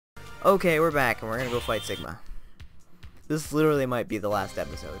Okay, we're back, and we're gonna go fight Sigma. This literally might be the last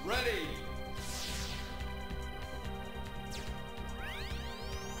episode. Ready.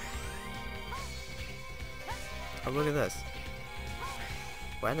 Oh, look at this.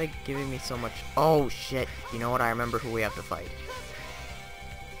 Why are they giving me so much? Oh, shit. You know what? I remember who we have to fight.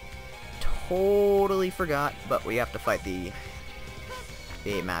 Totally forgot, but we have to fight the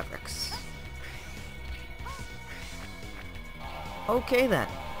Mavericks. Okay, then.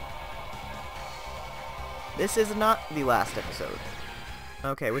 This is not the last episode.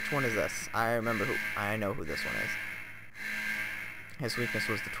 Okay, which one is this? I know who this one is. His weakness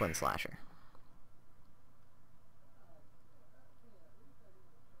was the twin slasher.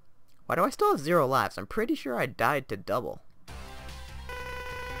 Why do I still have 0 lives? I'm pretty sure I died to double.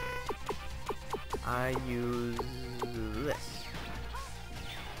 I use this.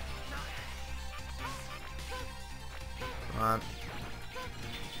 Come on.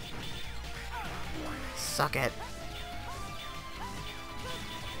 Suck it.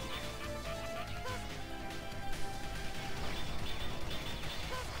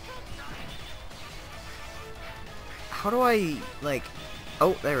 How do I, like...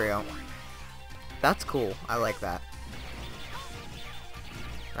 Oh, there we go. That's cool. I like that.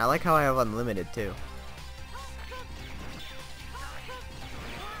 I like how I have unlimited, too.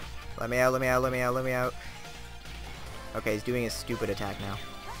 Let me out, let me out, let me out, let me out. Okay, he's doing his stupid attack now.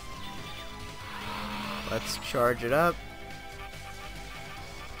 Let's charge it up.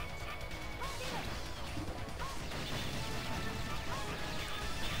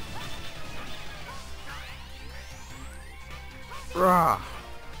 Rah!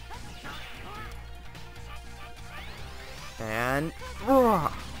 And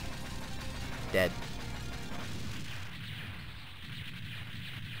rah! Dead.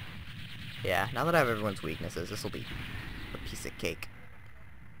 Yeah, now that I have everyone's weaknesses, this will be a piece of cake.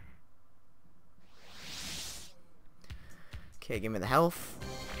 Okay, give me the health.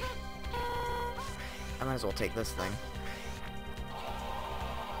 I might as well take this thing.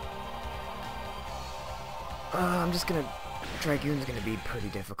 I'm just gonna... Dragoon's gonna be pretty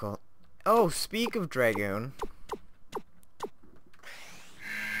difficult. Oh, speak of Dragoon.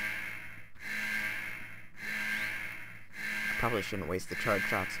 I probably shouldn't waste the charge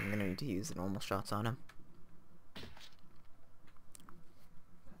shots. I'm gonna need to use the normal shots on him.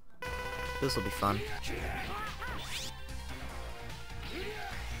 This will be fun.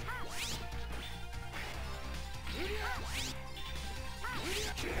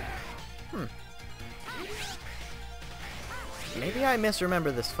 Maybe I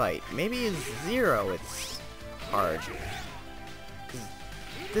misremember this fight. Maybe it's 0, it's hard. 'Cause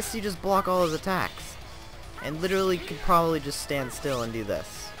this, you just block all his attacks. And literally could probably just stand still and do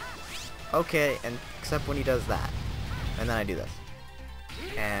this. Okay, and except when he does that. And then I do this.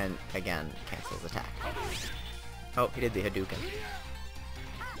 And again, cancels attack. Oh, he did the Hadouken.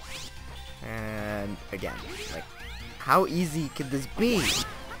 And again, like, how easy could this be?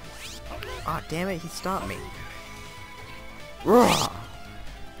 Ah, damn it, he stopped me. Raw!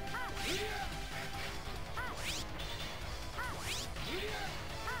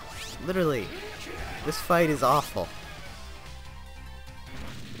 Literally, this fight is awful.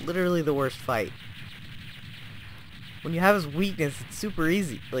 Literally the worst fight. When you have his weakness, it's super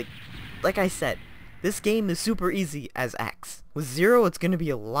easy. Like I said, this game is super easy as X. With 0, it's going to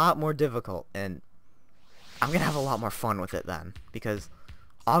be a lot more difficult, and I'm going to have a lot more fun with it then. Because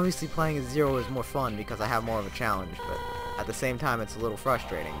obviously playing as 0 is more fun because I have more of a challenge, but at the same time it's a little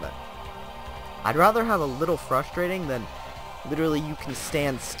frustrating. But I'd rather have a little frustrating than literally you can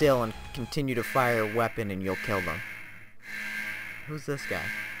stand still and continue to fire a weapon and you'll kill them. Who's this guy?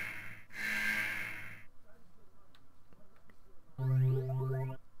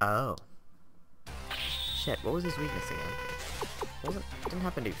 Oh. Shit, what was his weakness again? Didn't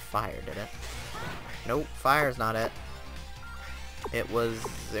happen to be fire, did it? Nope, fire's not it. It was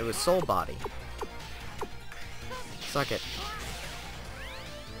soul body. Suck it.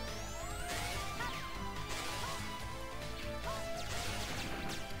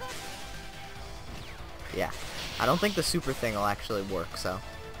 Yeah. I don't think the super thing will actually work, so.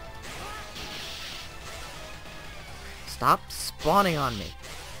 Stop spawning on me.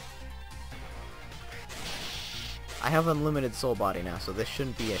 I have unlimited soul body now, so this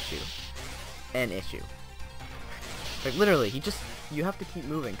shouldn't be an issue. Like, literally, you have to keep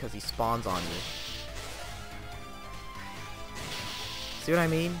moving because he spawns on you. See what I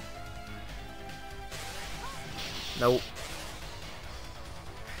mean? Nope.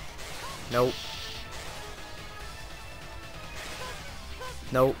 Nope.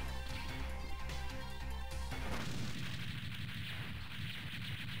 Nope.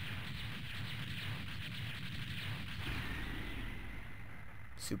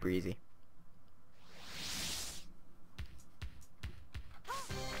 super easy.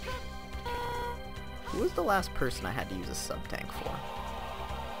 Who was the last person I had to use a sub-tank for?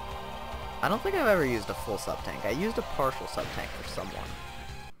 I don't think I've ever used a full sub-tank. I used a partial sub-tank for someone.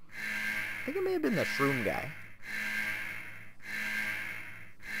 I think it may have been the shroom guy.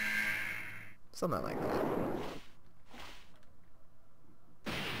 Something like that.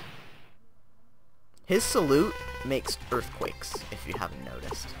 His salute makes earthquakes, if you haven't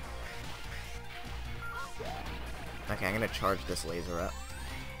noticed. Okay, I'm gonna charge this laser up.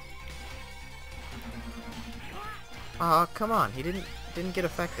 Aw, come on, he didn't get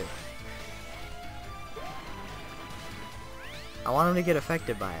affected. I want him to get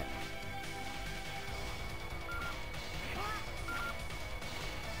affected by it.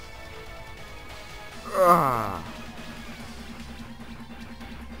 Ugh.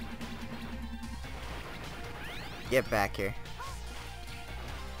 Get back here.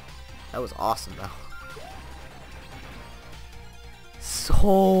 That was awesome, though.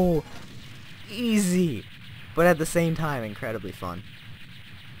 So easy, but at the same time, incredibly fun.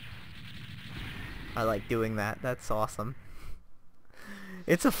 I like doing that. That's awesome.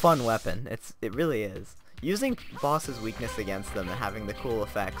 It's a fun weapon. It really is. Using bosses' weakness against them and having the cool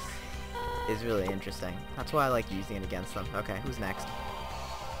effects is really interesting. That's why I like using it against them. Okay, who's next?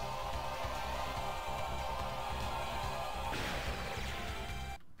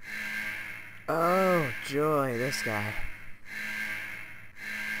 Oh, joy, this guy.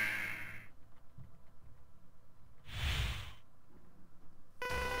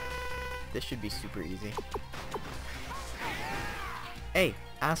 This should be super easy. Hey,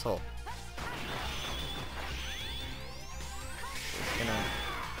 asshole. Just gonna...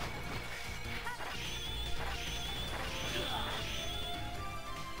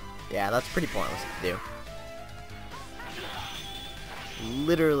 Yeah, that's pretty pointless to do.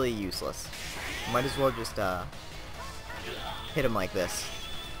 Literally useless. Might as well just, hit him like this.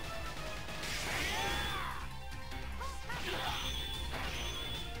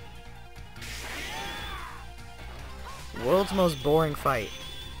 World's most boring fight.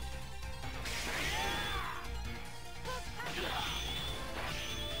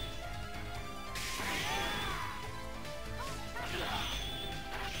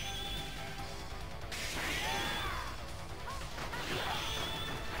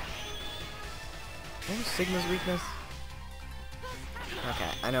 What was Sigma's weakness?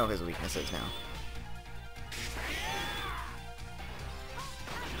 Okay, I know his weakness is now.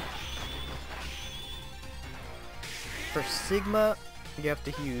 For Sigma, you have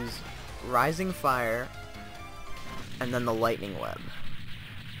to use Rising Fire and then the Lightning Web.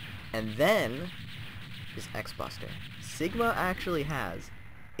 And then is X-Buster. Sigma actually has,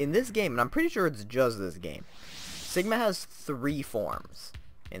 in this game, and I'm pretty sure it's just this game, Sigma has 3 forms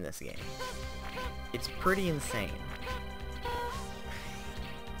in this game. It's pretty insane.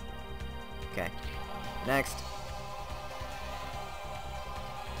 Okay, next.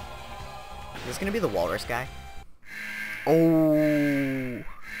 Is this gonna be the Walrus guy? Oh,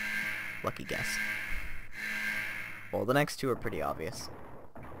 lucky guess. Well, the next 2 are pretty obvious.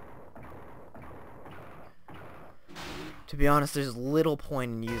 To be honest, there's little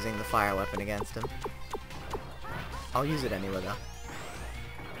point in using the fire weapon against him. I'll use it anyway, though.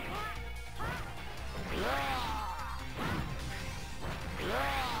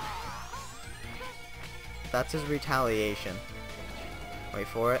 That's his retaliation. Wait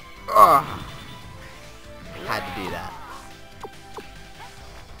for it. Ugh. Had to do that.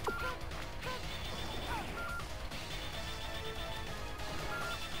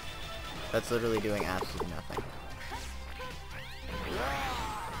 That's literally doing absolutely nothing.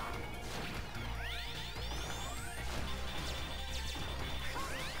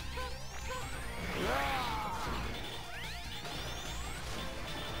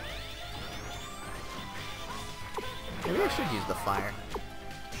 Maybe I should use the fire.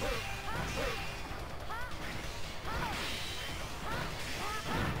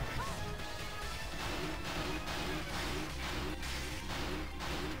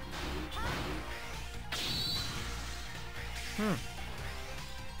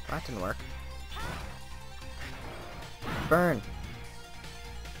 That didn't work. Burn.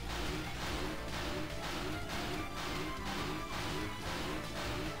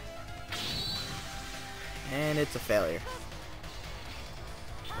 And it's a failure.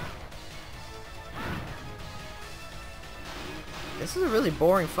 This is a really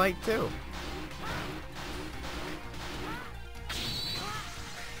boring fight too.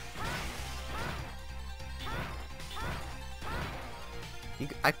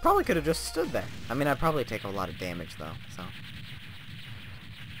 I probably could have just stood there. I mean, I'd probably take a lot of damage though, so.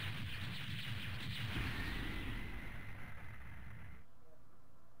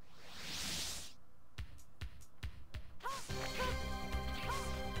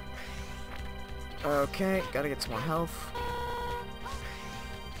 Okay, gotta get some more health.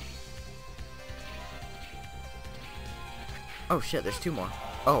 Oh shit, there's 2 more.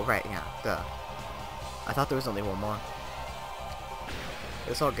 Oh, right, yeah, duh. I thought there was only 1 more.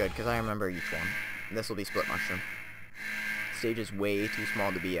 It's all good, because I remember each one. This will be Split Mushroom. Stage is way too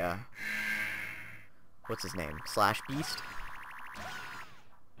small to be, what's his name? Slash Beast?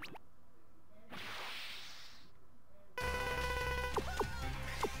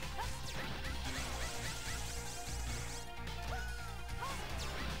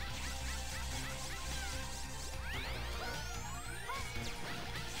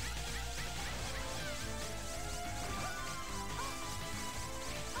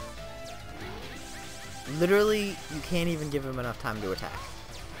 Literally, you can't even give him enough time to attack.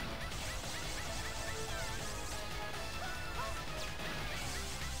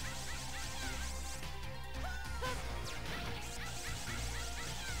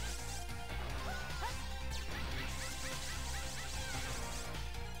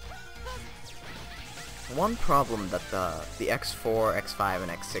 One problem that the X4, X5,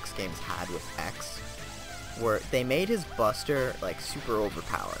 and X6 games had with X were they made his Buster like super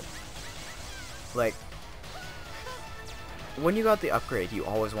overpowered. Like, when you got the upgrade, you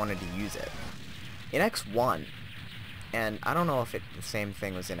always wanted to use it. In X1, and I don't know if the same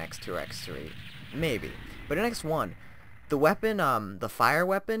thing was in X2 or X3, maybe, but in X1, the weapon, the fire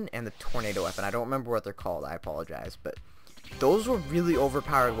weapon and the tornado weapon, I don't remember what they're called, I apologize, but those were really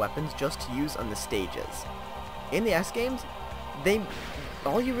overpowered weapons just to use on the stages. In the X games,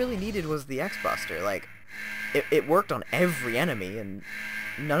 all you really needed was the X Buster. Like, it worked on every enemy, and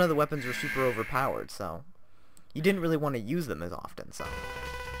none of the weapons were super overpowered, so you didn't really want to use them as often, so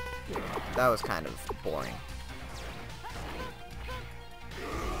that was kind of boring.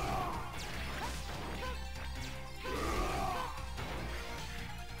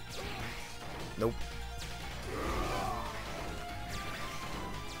 Nope.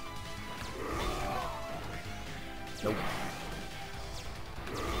 Nope.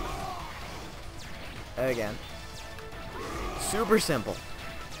 Again. Super simple.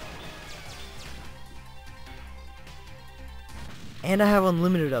 And I have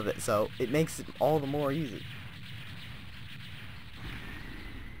unlimited of it, so it makes it all the more easy.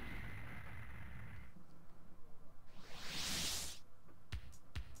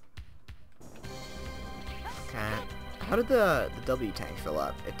 Okay. How did the W tank fill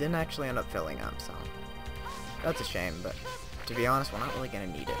up? It didn't actually end up filling up, so that's a shame, but to be honest, we're not really gonna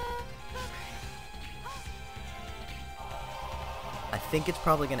need it. I think it's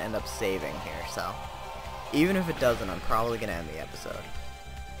probably gonna end up saving here, so even if it doesn't, I'm probably gonna end the episode.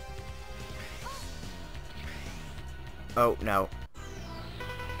 Oh, no.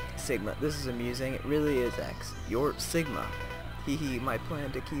 Sigma, this is amusing. It really is X. You're Sigma. Hehe, my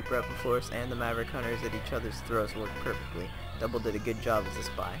plan to keep Rebel Force and the Maverick Hunters at each other's throats worked perfectly. Double did a good job as a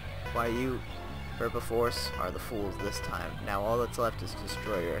spy. Why you, Rebel Force, are the fools this time. Now all that's left is to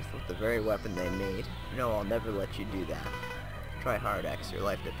destroy Earth with the very weapon they made. No, I'll never let you do that. Try hard, X. Your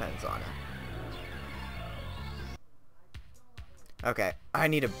life depends on it. Okay, I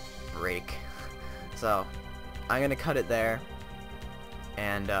need a break. So, I'm gonna cut it there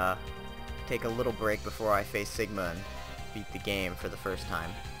and take a little break before I face Sigma and beat the game for the first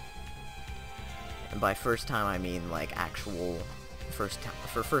time. And by first time, I mean like actual first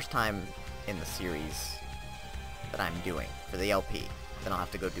time in the series that I'm doing for the LP. Then I'll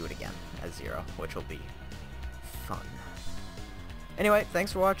have to go do it again as Zero, which will be fun. Anyway,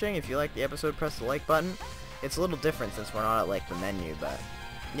 thanks for watching. If you liked the episode, press the like button. It's a little different since we're not at like the menu, but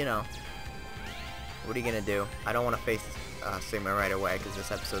you know, what are you gonna do? I don't want to face Sigma right away because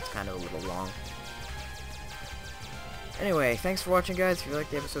this episode's kind of a little long. Anyway, thanks for watching, guys. If you liked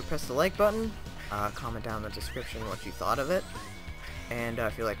the episode, press the like button. Comment down in the description what you thought of it. And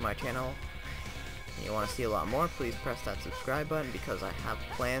if you like my channel and you want to see a lot more, please press that subscribe button because I have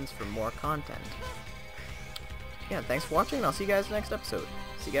plans for more content. Yeah, thanks for watching, and I'll see you guys next episode.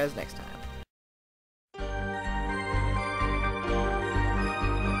 See you guys next time.